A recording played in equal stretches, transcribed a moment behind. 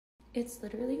It's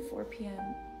literally 4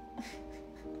 p.m.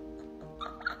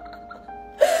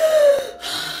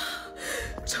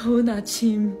 좋은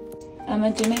아침. I'm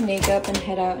gonna do my makeup and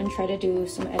head out and try to do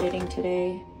some editing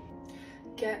today.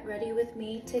 Get ready with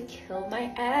me to kill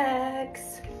my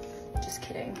ex. Just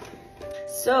kidding.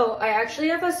 So I actually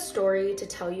have a story to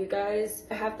tell you guys.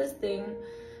 I have this thing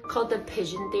called the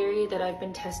pigeon theory that I've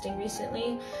been testing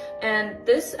recently, and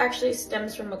this actually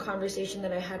stems from a conversation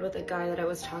that I had with a guy that I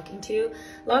was talking to.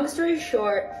 Long story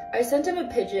short, I sent him a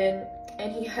pigeon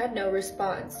and he had no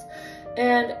response,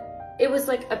 and it was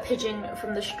like a pigeon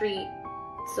from the streets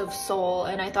of Seoul,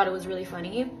 and I thought it was really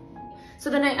funny. So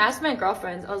then I asked my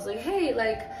girlfriends, I was like, hey,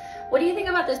 like, what do you think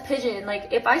about this pigeon?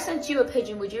 Like, if I sent you a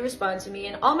pigeon, would you respond to me?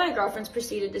 And all my girlfriends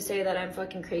proceeded to say that I'm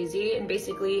fucking crazy and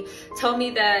basically tell me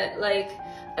that, like,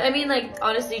 I mean, like,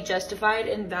 honestly justified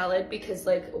and valid, because,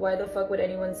 like, why the fuck would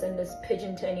anyone send this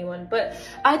pigeon to anyone? But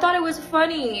I thought it was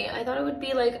funny. I thought it would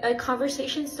be, like, a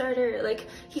conversation starter. Like,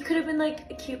 he could have been, like,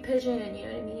 a cute pigeon, you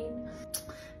know what I mean?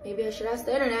 Maybe I should ask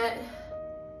the internet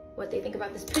what they think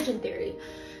about this pigeon theory.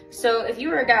 So if you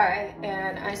were a guy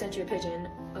and I sent you a pigeon,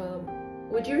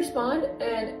 would you respond?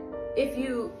 And if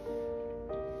you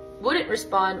wouldn't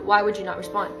respond, why would you not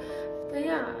respond? But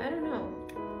yeah, I don't know.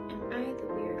 Am I the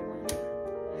weird one?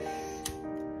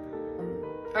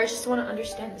 I just want to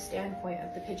understand the standpoint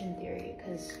of the pigeon theory,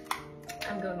 because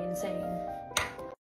I'm going insane.